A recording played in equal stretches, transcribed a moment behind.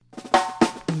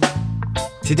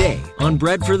Today on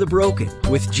Bread for the Broken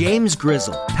with James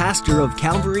Grizzle, pastor of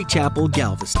Calvary Chapel,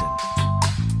 Galveston.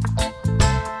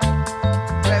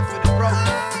 Bread for the broken.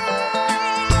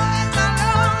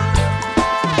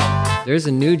 There's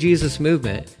a new Jesus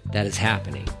movement that is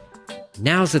happening.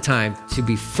 Now's the time to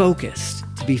be focused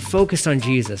on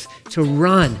Jesus, to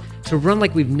run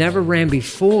like we've never ran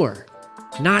before,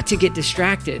 not to get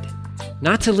distracted,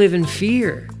 not to live in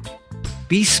fear.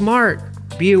 Be smart,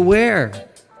 be aware,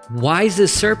 wise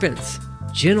as serpents,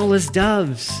 gentle as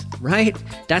doves, right?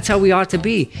 That's how we ought to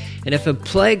be. And if a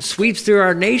plague sweeps through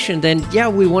our nation, then yeah,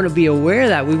 we want to be aware of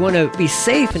that. We want to be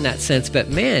safe in that sense. But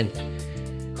man,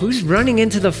 who's running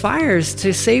into the fires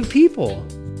to save people?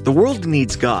 The world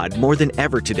needs God more than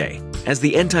ever today. As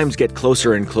the end times get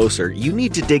closer and closer, you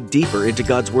need to dig deeper into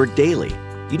God's Word daily.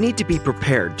 You need to be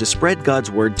prepared to spread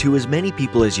God's Word to as many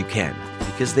people as you can,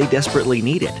 because they desperately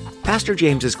need it. Pastor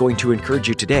James is going to encourage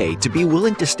you today to be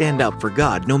willing to stand up for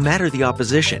God no matter the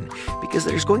opposition, because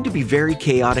there's going to be very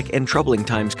chaotic and troubling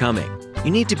times coming. You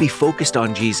need to be focused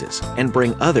on Jesus and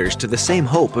bring others to the same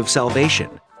hope of salvation.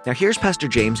 Now here's Pastor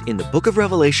James in the book of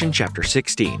Revelation chapter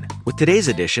 16 with today's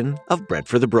edition of Bread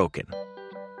for the Broken.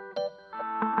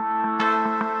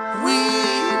 We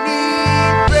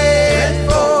need bread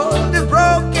for the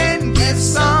broken. Give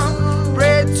some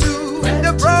bread to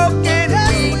the broken.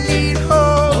 We need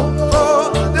hope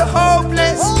for the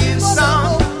hopeless. Give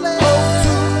some hope to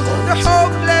the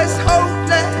hopeless.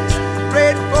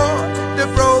 Bread for the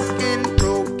broken.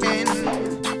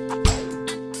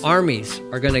 Armies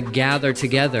are going to gather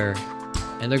together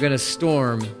and they're going to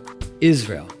storm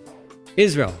Israel.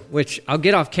 Israel, which I'll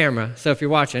get off camera, so if you're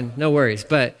watching, no worries.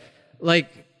 But like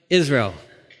Israel,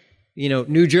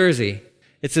 New Jersey,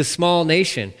 it's a small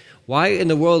nation. Why in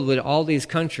the world would all these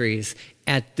countries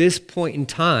at this point in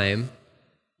time,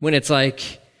 when it's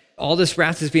like all this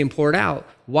wrath is being poured out,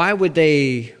 why would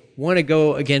they want to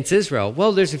go against Israel?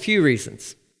 Well, there's a few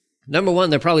reasons. Number one,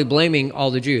 they're probably blaming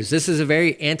all the Jews. This is a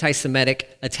very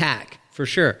anti-Semitic attack, for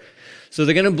sure. So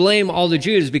they're going to blame all the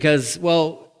Jews because,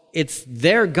 well, it's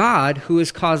their God who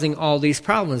is causing all these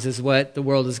problems, is what the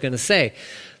world is going to say.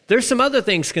 There's some other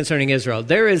things concerning Israel.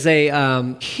 There is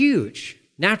a huge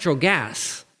natural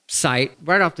gas site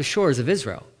right off the shores of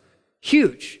Israel.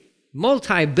 Huge,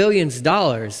 multi-billions of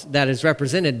dollars that is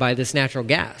represented by this natural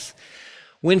gas.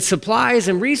 When supplies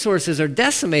and resources are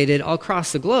decimated all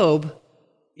across the globe,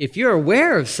 if you're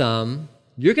aware of some,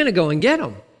 you're going to go and get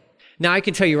them. Now, I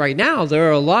can tell you right now, there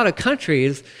are a lot of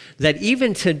countries that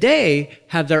even today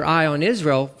have their eye on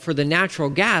Israel for the natural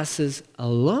gases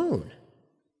alone.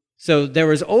 So there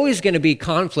was always going to be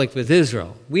conflict with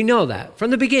Israel. We know that.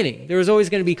 From the beginning, there was always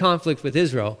going to be conflict with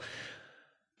Israel.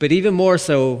 But even more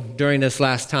so during this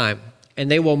last time. And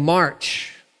they will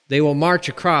march. They will march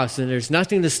across, and there's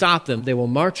nothing to stop them. They will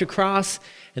march across,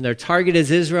 and their target is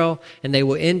Israel, and they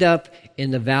will end up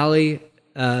in the valley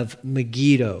of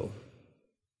Megiddo,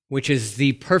 which is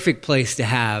the perfect place to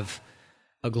have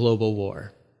a global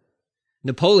war.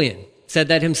 Napoleon said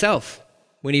that himself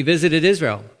when he visited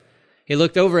Israel. He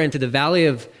looked over into the valley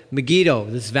of Megiddo,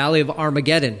 this valley of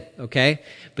Armageddon, okay?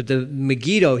 But the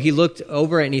Megiddo, he looked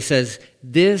over it and he says,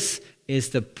 this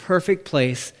is the perfect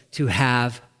place to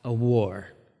have a war.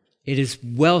 It is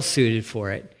well suited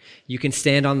for it. You can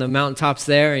stand on the mountaintops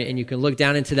there and you can look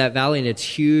down into that valley, and it's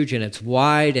huge and it's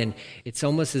wide, and it's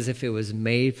almost as if it was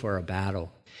made for a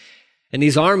battle. And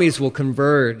these armies will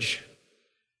converge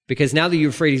because now the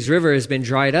Euphrates River has been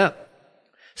dried up.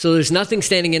 So there's nothing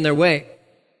standing in their way,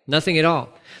 nothing at all.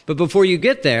 But before you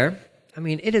get there,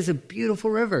 it is a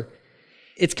beautiful river.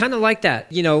 It's kind of like that.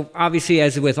 Obviously,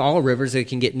 as with all rivers, it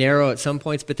can get narrow at some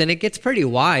points, but then it gets pretty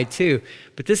wide too.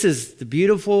 But this is the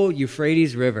beautiful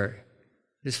Euphrates River.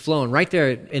 It's flowing right there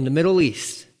in the Middle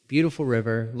East. Beautiful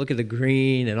river. Look at the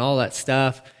green and all that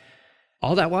stuff.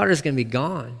 All that water is going to be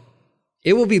gone.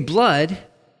 It will be blood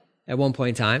at one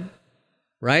point in time,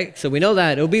 right? So we know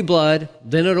that. It'll be blood,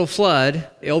 then it'll flood,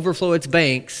 overflow its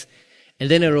banks, and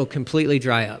then it'll completely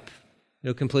dry up.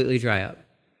 It'll completely dry up.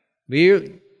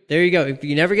 There you go. If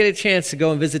you never get a chance to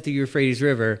go and visit the Euphrates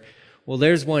River, well,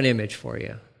 there's one image for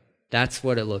you. That's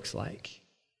what it looks like.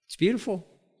 It's beautiful.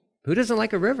 Who doesn't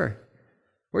like a river?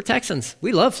 We're Texans.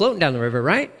 We love floating down the river,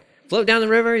 right? Float down the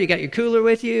river, you got your cooler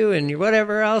with you and your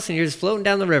whatever else, and you're just floating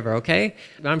down the river, okay?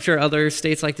 I'm sure other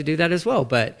states like to do that as well,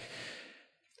 but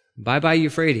bye-bye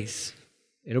Euphrates.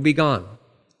 It'll be gone.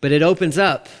 But it opens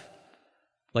up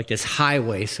like this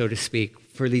highway, so to speak,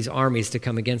 for these armies to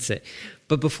come against it.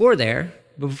 But before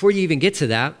you even get to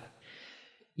that,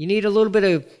 you need a little bit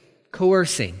of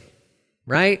coercing,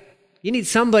 right? You need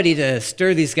somebody to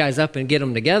stir these guys up and get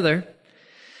them together.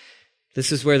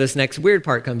 This is where this next weird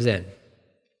part comes in.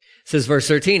 says verse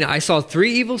 13, I saw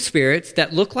 3 evil spirits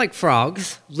that look like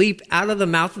frogs leap out of the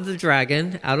mouth of the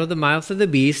dragon, out of the mouth of the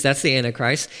beast, that's the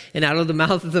Antichrist, and out of the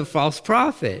mouth of the false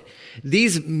prophet.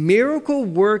 These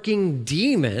miracle-working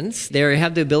demons, they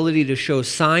have the ability to show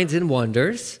signs and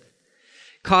wonders,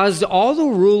 caused all the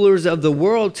rulers of the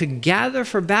world to gather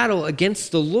for battle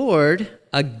against the Lord,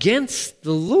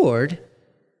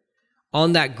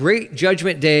 on that great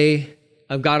judgment day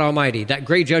of God Almighty. That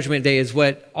great judgment day is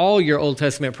what all your Old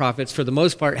Testament prophets, for the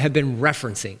most part, have been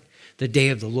referencing. The day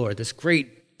of the Lord, this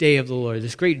great day of the Lord,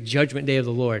 this great judgment day of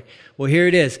the Lord. Well, here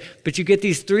it is. But you get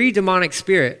these 3 demonic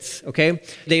spirits, okay?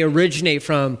 They originate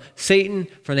from Satan,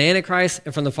 from the Antichrist,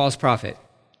 and from the false prophet.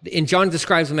 And John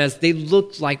describes them as they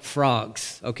looked like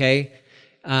frogs, okay?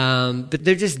 But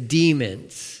they're just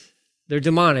demons. They're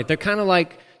demonic. They're kind of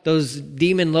like those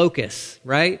demon locusts,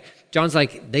 right? John's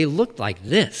like, they looked like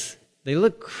this. They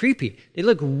look creepy. They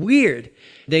look weird.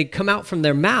 They come out from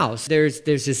their mouths. There's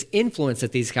this influence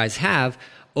that these guys have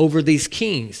over these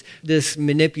kings, this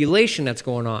manipulation that's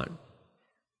going on,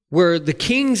 where the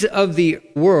kings of the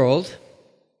world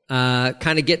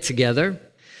kind of get together.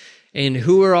 And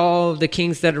who are all the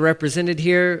kings that are represented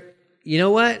here? You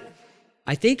know what?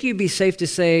 I think you'd be safe to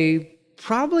say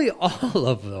probably all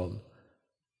of them.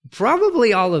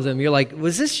 Probably all of them. You're like,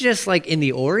 was this just like in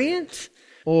the Orient?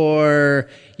 Or,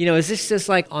 is this just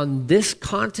like on this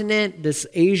continent, this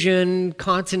Asian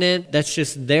continent, that's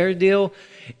just their deal?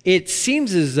 It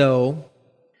seems as though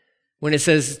when it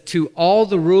says to all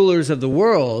the rulers of the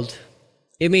world,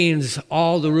 it means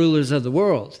all the rulers of the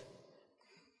world.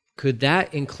 Could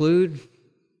that include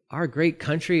our great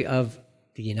country of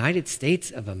the United States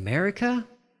of America?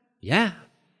 Yeah.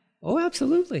 Oh,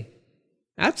 absolutely.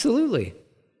 Absolutely.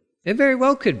 It very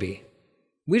well could be.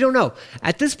 We don't know.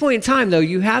 At this point in time, though,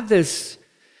 you have this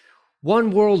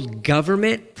one world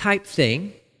government type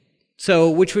thing. So,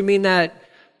 which would mean that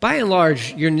by and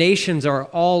large, your nations are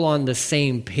all on the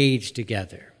same page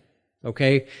together.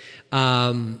 Okay?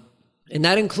 And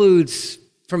that includes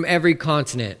from every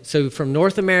continent. So from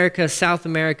North America, South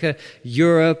America,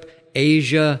 Europe,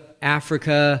 Asia,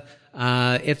 Africa,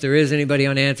 if there is anybody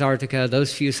on Antarctica,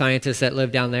 those few scientists that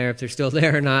live down there, if they're still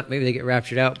there or not, maybe they get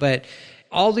raptured out. But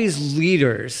all these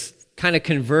leaders kind of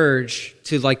converge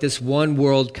to like this one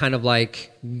world kind of like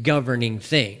governing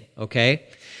thing, okay?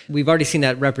 We've already seen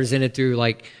that represented through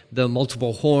like the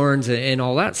multiple horns and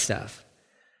all that stuff.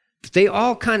 But they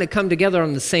all kind of come together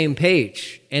on the same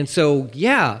page. And so,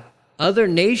 yeah, other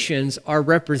nations are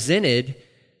represented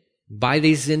by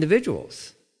these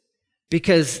individuals.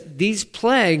 Because these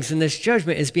plagues and this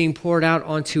judgment is being poured out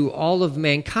onto all of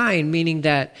mankind, meaning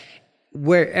that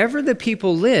wherever the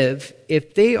people live,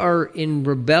 if they are in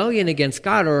rebellion against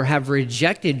God or have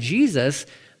rejected Jesus,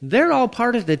 they're all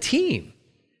part of the team.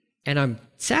 And I'm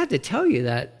sad to tell you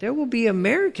that there will be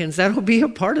Americans that will be a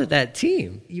part of that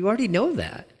team. You already know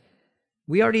that.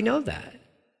 We already know that.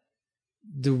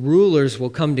 The rulers will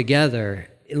come together.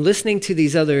 Listening to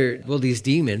these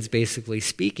demons basically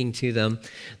speaking to them,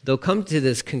 they'll come to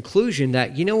this conclusion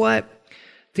that, you know what?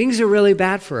 Things are really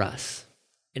bad for us.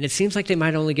 And it seems like they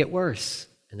might only get worse.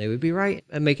 And they would be right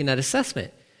in making that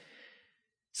assessment.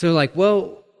 So like,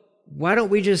 well, why don't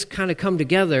we just kind of come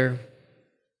together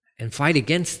and fight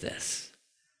against this?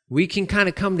 We can kind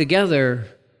of come together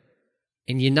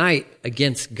and unite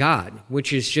against God,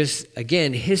 which is just,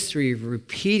 again, history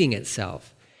repeating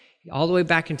itself. All the way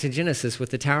back into Genesis with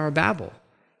the Tower of Babel.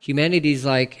 Humanity's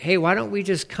like, hey, why don't we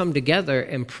just come together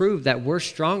and prove that we're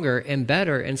stronger and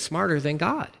better and smarter than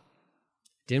God?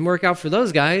 Didn't work out for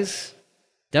those guys.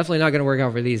 Definitely not going to work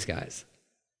out for these guys.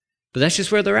 But that's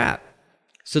just where they're at.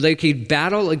 So they could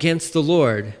battle against the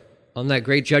Lord on that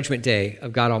great judgment day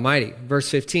of God Almighty. Verse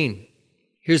 15.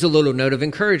 Here's a little note of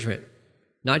encouragement.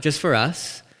 Not just for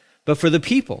us, but for the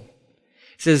people.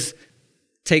 It says,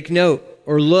 take note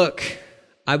or look,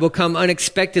 I will come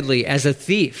unexpectedly as a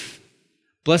thief.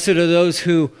 Blessed are those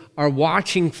who are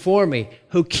watching for me,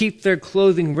 who keep their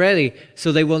clothing ready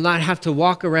so they will not have to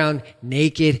walk around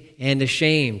naked and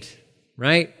ashamed,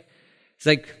 right? It's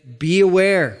like, be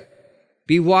aware,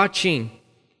 be watching,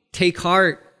 take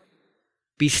heart,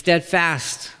 be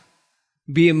steadfast,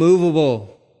 be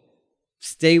immovable,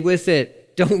 stay with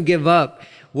it, don't give up.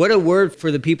 What a word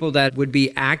for the people that would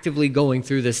be actively going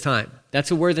through this time. That's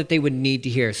a word that they would need to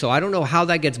hear. So I don't know how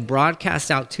that gets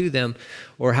broadcast out to them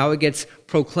or how it gets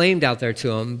proclaimed out there to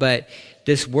them, but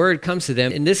this word comes to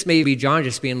them. And this may be John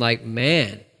just being like,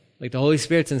 man, like the Holy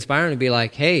Spirit's inspiring to be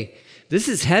like, hey, this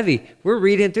is heavy. We're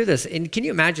reading through this. And can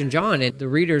you imagine John and the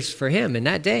readers for him in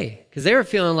that day? Because they were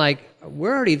feeling like,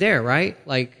 we're already there, right?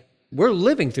 Like, we're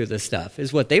living through this stuff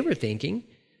is what they were thinking.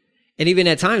 And even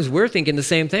at times we're thinking the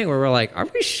same thing where we're like, are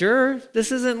we sure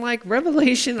this isn't like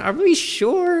Revelation? Are we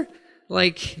sure?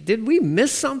 Like, did we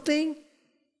miss something?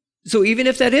 So even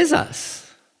if that is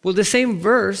us, well, the same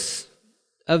verse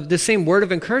of the same word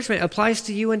of encouragement applies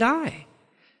to you and I.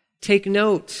 Take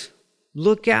note,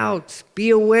 look out,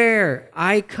 be aware.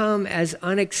 I come as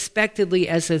unexpectedly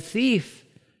as a thief.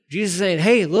 Jesus is saying,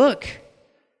 hey, look,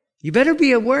 you better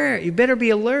be aware. You better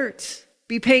be alert.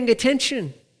 Be paying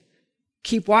attention.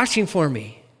 Keep watching for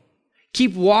me.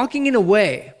 Keep walking in a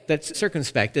way that's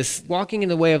circumspect. This walking in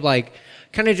the way of like,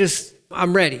 kind of just,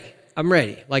 I'm ready.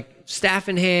 Like staff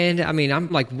in hand. I mean, I'm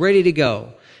like ready to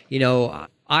go. You know,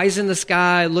 eyes in the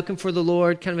sky, looking for the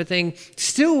Lord kind of a thing.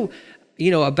 Still, you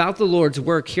know, about the Lord's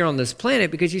work here on this planet,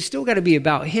 because you still got to be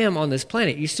about him on this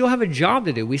planet. You still have a job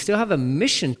to do. We still have a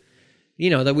mission,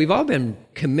 you know, that we've all been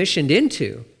commissioned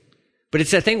into. But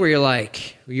it's that thing where you're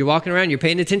like, you're walking around, you're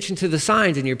paying attention to the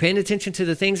signs and you're paying attention to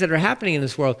the things that are happening in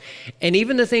this world. And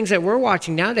even the things that we're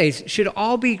watching nowadays should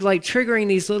all be like triggering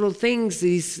these little things,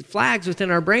 these flags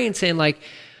within our brain saying like,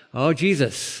 oh,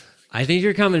 Jesus, I think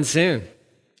you're coming soon.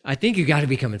 I think you got to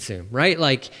be coming soon, right?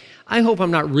 Like, I hope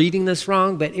I'm not reading this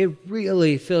wrong, but it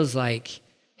really feels like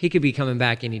he could be coming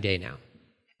back any day now.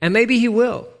 And maybe he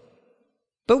will.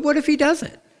 But what if he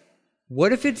doesn't?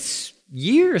 What if it's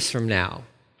years from now?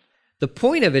 The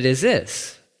point of it is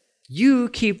this: you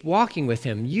keep walking with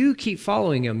him, you keep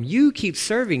following him, you keep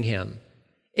serving him.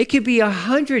 It could be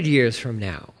 100 years from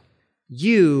now.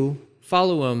 You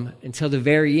follow him until the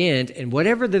very end, and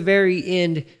whatever the very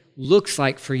end looks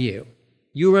like for you,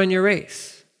 you run your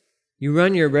race. You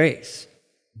run your race,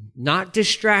 not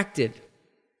distracted.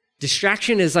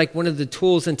 Distraction is like one of the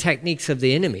tools and techniques of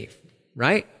the enemy,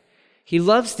 right? He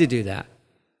loves to do that.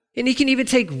 And he can even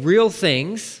take real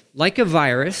things like a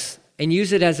virus and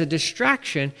use it as a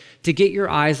distraction to get your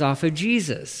eyes off of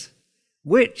Jesus,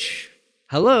 which,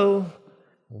 hello,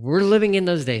 we're living in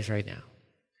those days right now.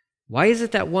 Why is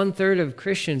it that 1/3 of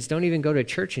Christians don't even go to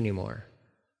church anymore?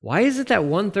 Why is it that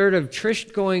 1/3 of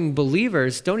church-going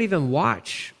believers don't even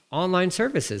watch online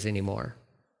services anymore?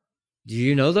 Do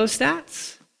you know those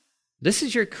stats? This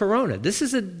is your corona. This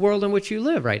is the world in which you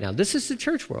live right now. This is the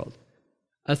church world.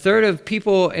 1/3 of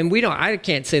people, and I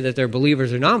can't say that they're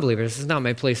believers or non-believers. This is not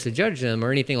my place to judge them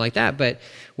or anything like that. But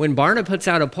when Barna puts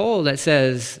out a poll that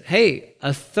says, hey,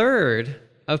 1/3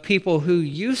 of people who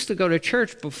used to go to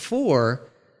church before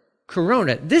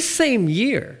Corona, this same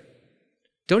year,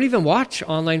 don't even watch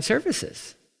online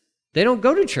services. They don't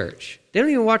go to church. They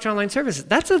don't even watch online services.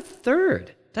 That's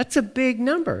 1/3. That's a big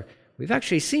number. We've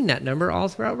actually seen that number all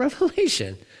throughout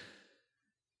Revelation.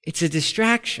 It's a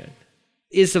distraction.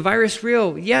 Is the virus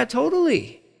real? Yeah,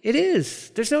 totally. It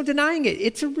is. There's no denying it.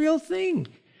 It's a real thing.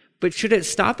 But should it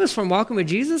stop us from walking with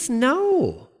Jesus?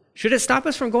 No. Should it stop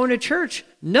us from going to church?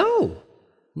 No.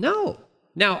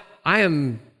 Now, I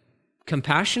am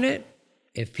compassionate.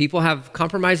 If people have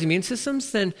compromised immune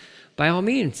systems, then by all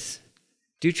means,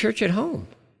 do church at home.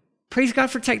 Praise God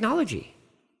for technology,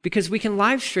 because we can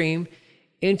live stream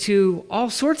into all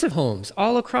sorts of homes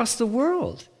all across the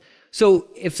world. So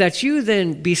if that's you,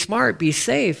 then be smart, be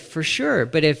safe, for sure.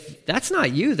 But if that's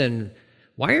not you, then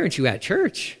why aren't you at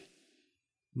church?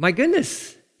 My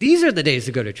goodness, these are the days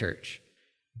to go to church.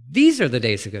 These are the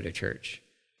days to go to church.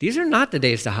 These are not the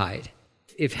days to hide.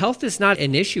 If health is not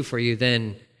an issue for you,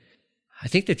 then I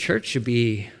think the church should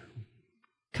be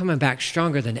coming back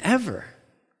stronger than ever.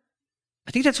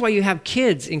 I think that's why you have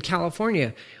kids in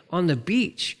California on the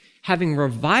beach having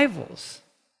revivals,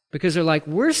 because they're like,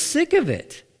 we're sick of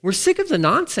it. We're sick of the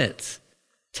nonsense.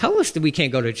 Tell us that we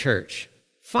can't go to church.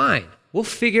 Fine, we'll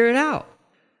figure it out.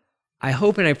 I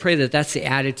hope and I pray that that's the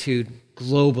attitude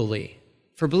globally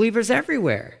for believers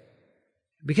everywhere.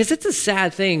 Because it's a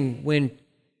sad thing when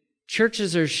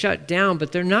churches are shut down,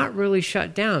 but they're not really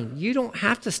shut down. You don't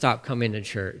have to stop coming to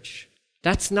church.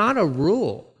 That's not a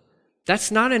rule. That's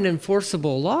not an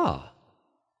enforceable law.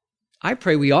 I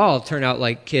pray we all turn out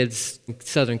like kids in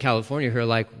Southern California who are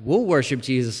like, we'll worship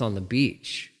Jesus on the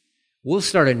beach. We'll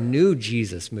start a new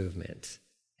Jesus movement.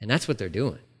 And that's what they're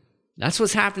doing. That's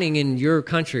what's happening in your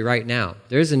country right now.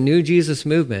 There's a new Jesus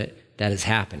movement that is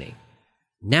happening.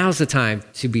 Now's the time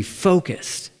to be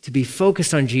focused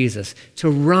on Jesus, to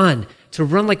run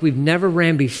like we've never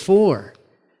ran before,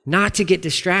 not to get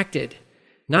distracted,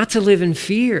 not to live in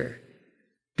fear.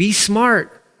 Be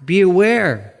smart, be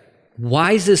aware,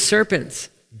 wise as serpents,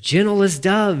 gentle as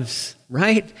doves,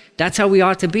 right? That's how we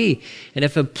ought to be. And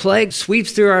if a plague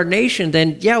sweeps through our nation,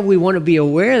 then yeah, we want to be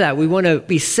aware of that. We want to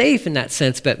be safe in that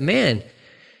sense. But man,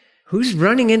 who's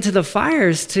running into the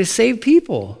fires to save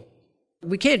people?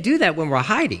 We can't do that when we're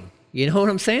hiding. You know what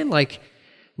I'm saying? Like,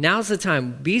 Now's the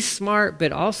time. Be smart,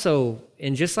 but also,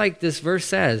 and just like this verse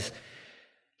says,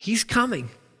 he's coming.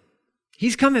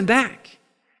 He's coming back.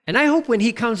 And I hope when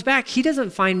he comes back, he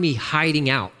doesn't find me hiding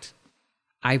out.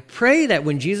 I pray that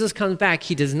when Jesus comes back,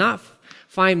 he does not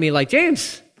find me like,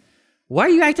 James, why are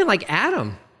you acting like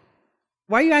Adam?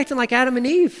 Why are you acting like Adam and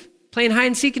Eve, playing hide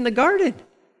and seek in the garden?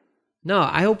 No,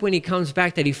 I hope when he comes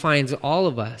back that he finds all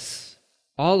of us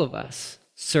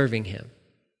serving him.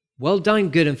 Well done,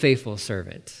 good and faithful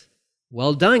servant.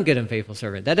 Well done, good and faithful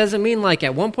servant. That doesn't mean like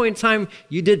at one point in time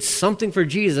you did something for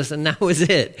Jesus and that was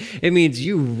it. It means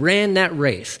you ran that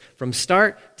race from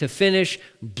start to finish,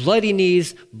 bloody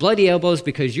knees, bloody elbows,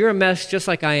 because you're a mess just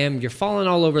like I am. You're falling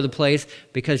all over the place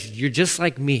because you're just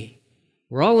like me.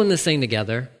 We're all in this thing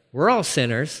together. We're all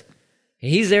sinners.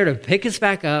 And he's there to pick us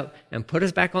back up and put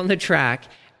us back on the track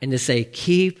and to say,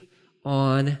 keep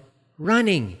on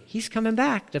running. He's coming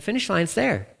back. The finish line's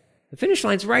there. The finish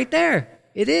line's right there.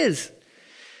 It is.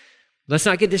 Let's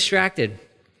not get distracted.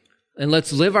 And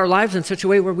let's live our lives in such a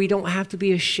way where we don't have to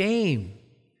be ashamed.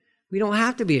 We don't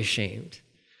have to be ashamed.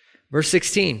 Verse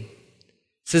 16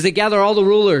 says they gather all the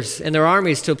rulers and their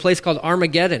armies to a place called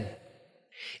Armageddon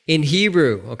in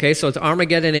Hebrew. Okay, so it's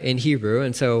Armageddon in Hebrew.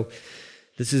 And so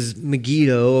this is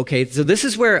Megiddo. Okay, so this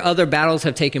is where other battles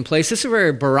have taken place. This is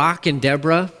where Barak and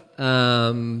Deborah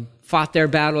fought their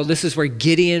battle. This is where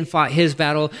Gideon fought his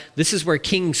battle. This is where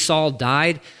King Saul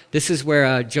died. This is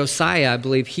where Josiah, I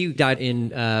believe, he died in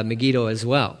Megiddo as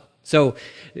well. So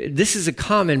this is a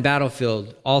common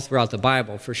battlefield all throughout the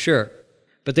Bible, for sure.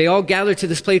 But they all gathered to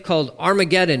this place called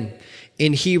Armageddon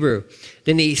in Hebrew.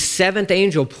 Then the seventh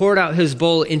angel poured out his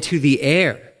bowl into the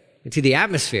air, into the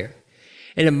atmosphere.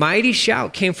 And a mighty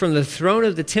shout came from the throne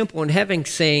of the temple in heaven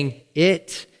saying,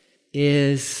 "It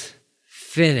is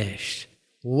finished."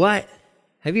 What?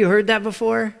 Have you heard that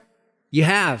before? You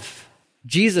have.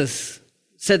 Jesus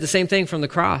said the same thing from the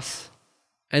cross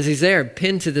as he's there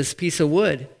pinned to this piece of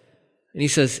wood. And he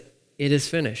says, "It is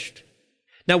finished."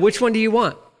 Now, which one do you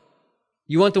want?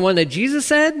 You want the one that Jesus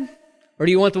said, or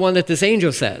do you want the one that this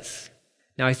angel says?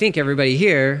 Now, I think everybody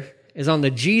here is on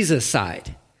the Jesus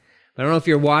side. But I don't know if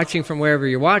you're watching from wherever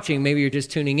you're watching. Maybe you're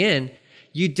just tuning in.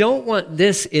 You don't want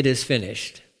this, "It is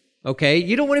finished." Okay?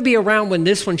 You don't want to be around when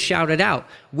this one shouted out.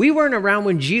 We weren't around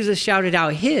when Jesus shouted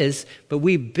out his, but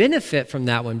we benefit from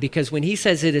that one because when he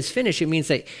says it is finished, it means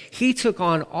that he took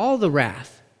on all the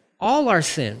wrath, all our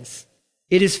sins.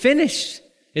 It is finished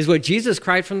is what Jesus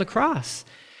cried from the cross.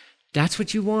 That's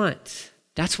what you want.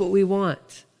 That's what we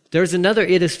want. There's another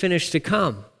 "it is finished" to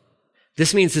come.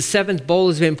 This means the seventh bowl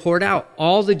has been poured out.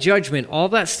 All the judgment, all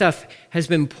that stuff has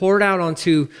been poured out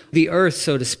onto the earth,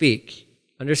 so to speak.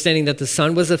 Understanding that the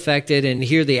sun was affected, and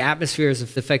here the atmosphere is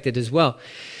affected as well.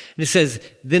 And it says,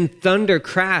 then thunder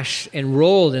crashed and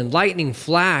rolled, and lightning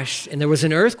flashed, and there was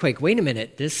an earthquake. Wait a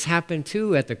minute, this happened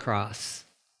too at the cross.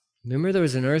 Remember there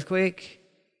was an earthquake?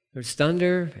 There was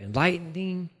thunder and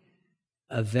lightning,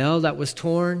 a veil that was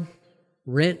torn,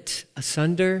 rent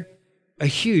asunder, a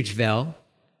huge veil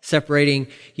separating,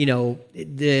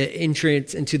 the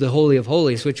entrance into the Holy of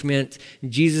Holies, which meant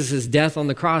Jesus' death on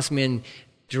the cross meant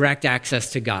direct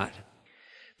access to God.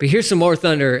 But here's some more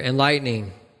thunder and lightning.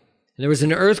 And there was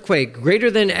an earthquake greater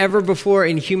than ever before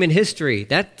in human history.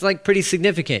 That's like pretty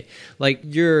significant. Like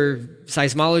your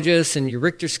seismologists and your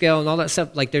Richter scale and all that stuff,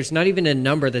 like there's not even a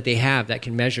number that they have that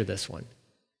can measure this one.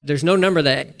 There's no number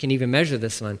that can even measure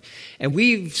this one. And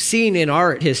we've seen in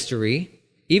our history,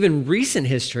 even recent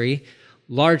history,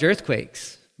 large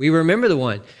earthquakes. We remember the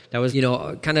one that was,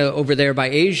 kind of over there by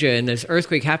Asia, and this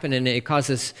earthquake happened and it caused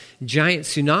this giant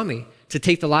tsunami to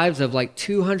take the lives of like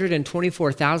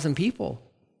 224,000 people.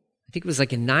 I think it was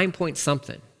like a 9 point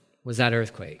something was that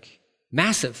earthquake.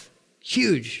 Massive,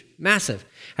 huge, massive.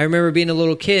 I remember being a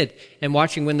little kid and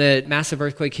watching when the massive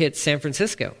earthquake hit San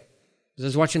Francisco. I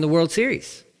was watching the World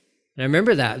Series. And I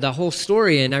remember the whole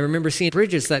story, and I remember seeing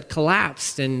bridges that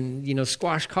collapsed and,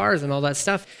 squashed cars and all that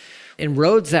stuff. And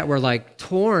roads that were like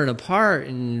torn apart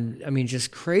and just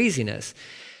craziness.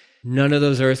 None of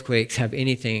those earthquakes have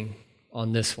anything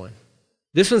on this one.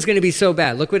 This one's going to be so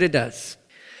bad. Look what it does.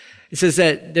 It says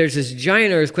that there's this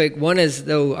giant earthquake, one as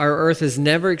though our earth has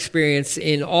never experienced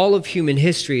in all of human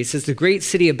history. It says the great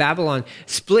city of Babylon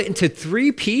split into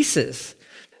 3 pieces.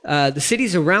 The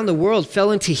cities around the world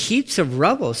fell into heaps of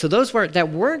rubble. So those that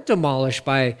weren't demolished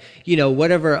by,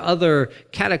 whatever other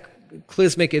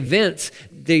cataclysmic events,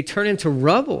 they turn into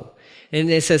rubble. And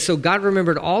it says, so God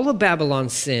remembered all of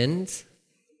Babylon's sins,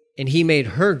 and he made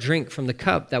her drink from the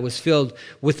cup that was filled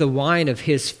with the wine of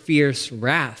his fierce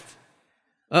wrath.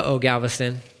 Uh-oh,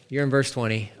 Galveston, you're in verse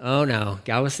 20. Oh no,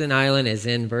 Galveston Island is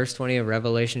in verse 20 of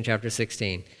Revelation chapter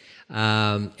 16.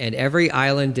 and every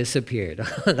island disappeared.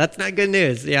 That's not good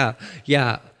news.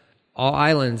 Yeah. All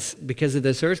islands because of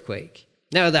this earthquake.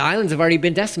 Now, the islands have already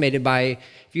been decimated by,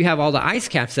 if you have all the ice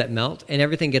caps that melt and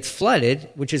everything gets flooded,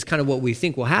 which is kind of what we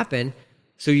think will happen,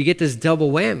 so you get this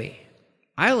double whammy.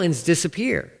 Islands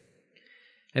disappear.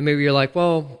 And maybe you're like,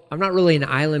 well, I'm not really an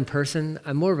island person.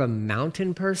 I'm more of a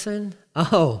mountain person.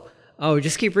 Oh,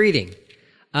 just keep reading.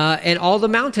 And all the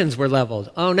mountains were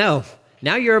leveled. Oh, no.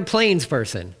 Now you're a plains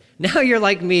person. Now you're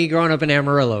like me growing up in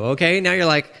Amarillo, okay? Now you're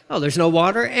like, oh, there's no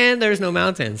water and there's no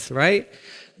mountains, right?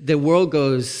 The world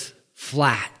goes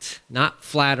flat, not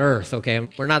flat earth, okay?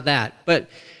 We're not that. But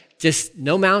just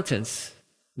no mountains,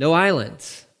 no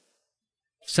islands.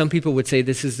 Some people would say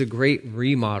this is the great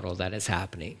remodel that is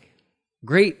happening.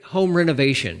 Great home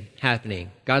renovation happening.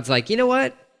 God's like, you know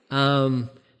what?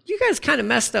 You guys kind of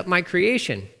messed up my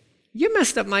creation. You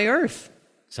messed up my earth.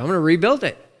 So I'm going to rebuild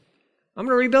it.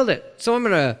 So I'm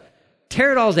going to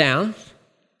tear it all down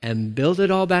and build it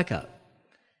all back up.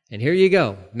 And here you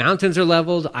go. Mountains are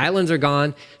leveled. Islands are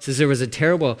gone. It says there was a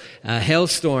terrible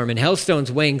hailstorm, and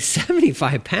hailstones weighing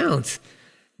 75 pounds.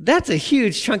 That's a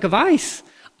huge chunk of ice.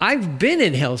 I've been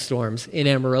in hailstorms in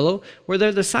Amarillo where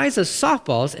they're the size of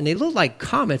softballs, and they look like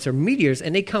comets or meteors,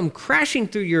 and they come crashing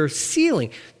through your ceiling,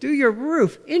 through your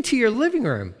roof, into your living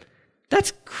room.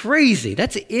 That's crazy.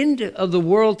 That's end of the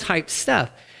world type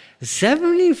stuff. A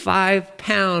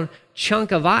 75-pound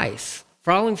chunk of ice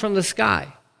falling from the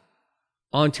sky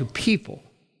onto people.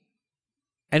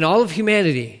 And all of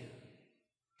humanity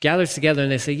gathers together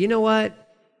and they say, you know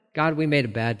what? God, we made a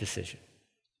bad decision.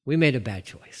 We made a bad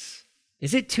choice.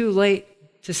 Is it too late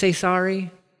to say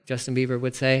sorry? Justin Bieber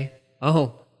would say.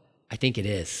 Oh, I think it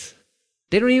is.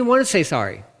 They don't even want to say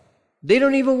sorry. They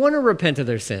don't even want to repent of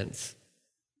their sins.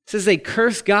 It says they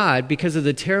curse God because of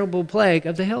the terrible plague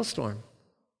of the hailstorm.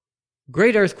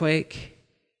 Great earthquake,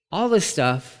 all this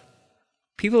stuff.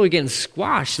 People are getting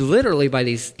squashed literally by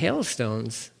these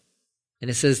hailstones. And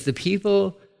it says the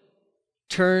people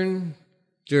turn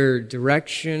their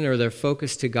direction or their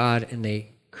focus to God and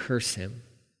they curse him.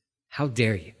 How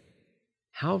dare you?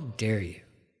 How dare you?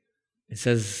 It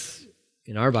says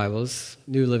in our Bibles,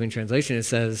 New Living Translation, it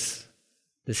says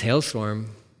this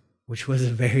hailstorm, which was a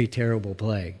very terrible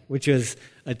plague, because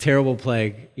of the terrible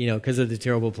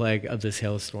plague of this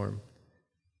hailstorm.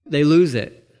 They lose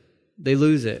it.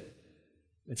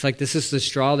 It's like this is the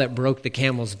straw that broke the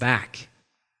camel's back.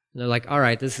 And they're like, all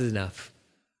right, this is enough.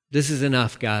 This is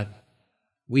enough, God.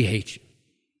 We hate you.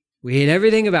 We hate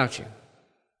everything about you.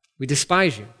 We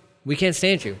despise you. We can't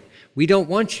stand you. We don't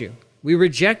want you. We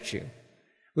reject you.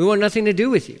 We want nothing to do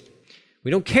with you. We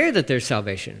don't care that there's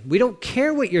salvation. We don't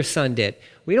care what your son did.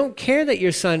 We don't care that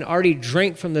your son already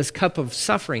drank from this cup of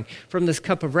suffering, from this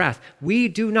cup of wrath. We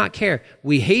do not care.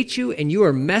 We hate you, and you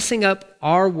are messing up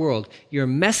our world. You're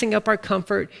messing up our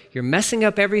comfort. You're messing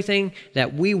up everything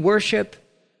that we worship.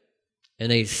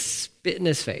 And they spit in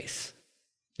his face.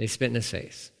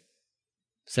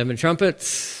 7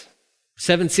 trumpets,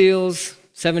 7 seals,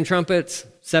 7 trumpets,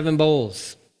 7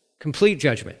 bowls. Complete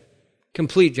judgment.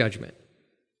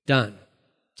 Done.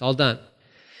 It's all done.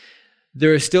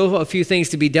 There are still a few things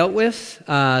to be dealt with.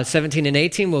 17 and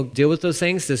 18, we'll deal with those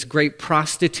things. This great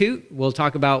prostitute, we'll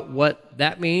talk about what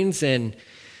that means and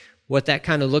what that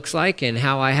kind of looks like and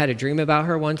how I had a dream about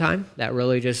her one time. That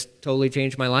really just totally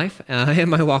changed my life and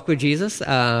my walk with Jesus.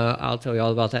 I'll tell you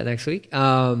all about that next week.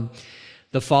 The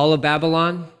fall of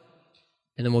Babylon,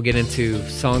 and then we'll get into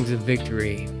songs of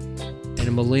victory and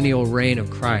a millennial reign of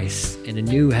Christ and a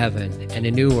new heaven and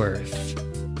a new earth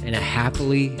and a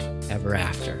happily ever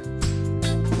after.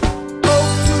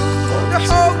 The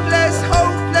hopeless,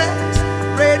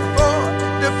 bread for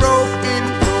the broken.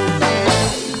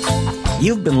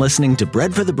 You've been listening to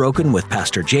Bread for the Broken with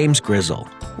Pastor James Grizzle.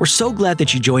 We're so glad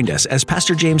that you joined us as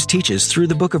Pastor James teaches through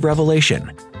the book of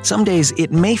Revelation. Some days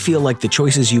it may feel like the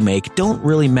choices you make don't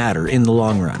really matter in the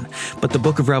long run, but the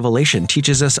book of Revelation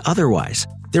teaches us otherwise.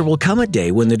 There will come a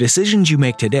day when the decisions you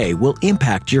make today will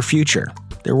impact your future.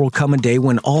 There will come a day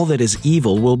when all that is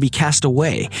evil will be cast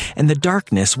away, and the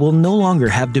darkness will no longer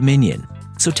have dominion.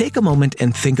 So take a moment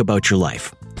and think about your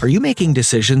life. Are you making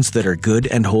decisions that are good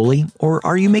and holy, or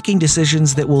are you making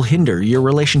decisions that will hinder your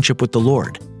relationship with the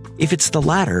Lord? If it's the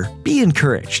latter, be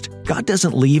encouraged. God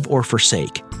doesn't leave or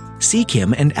forsake. Seek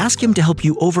Him and ask Him to help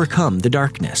you overcome the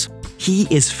darkness. He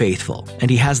is faithful, and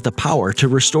He has the power to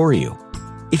restore you.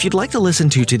 If you'd like to listen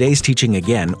to today's teaching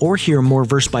again or hear more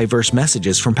verse-by-verse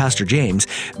messages from Pastor James,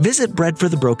 visit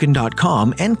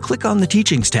breadforthebroken.com and click on the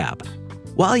Teachings tab.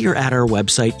 While you're at our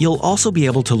website, you'll also be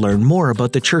able to learn more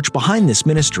about the church behind this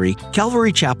ministry,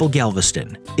 Calvary Chapel,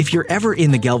 Galveston. If you're ever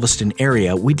in the Galveston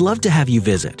area, we'd love to have you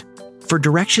visit. For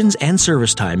directions and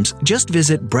service times, just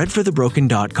visit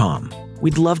breadforthebroken.com.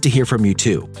 We'd love to hear from you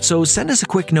too, so send us a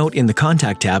quick note in the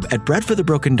contact tab at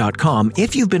breadforthebroken.com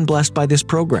if you've been blessed by this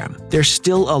program. There's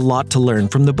still a lot to learn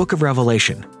from the book of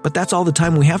Revelation, but that's all the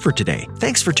time we have for today.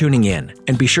 Thanks for tuning in,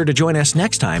 and be sure to join us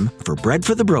next time for Bread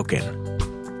for the Broken.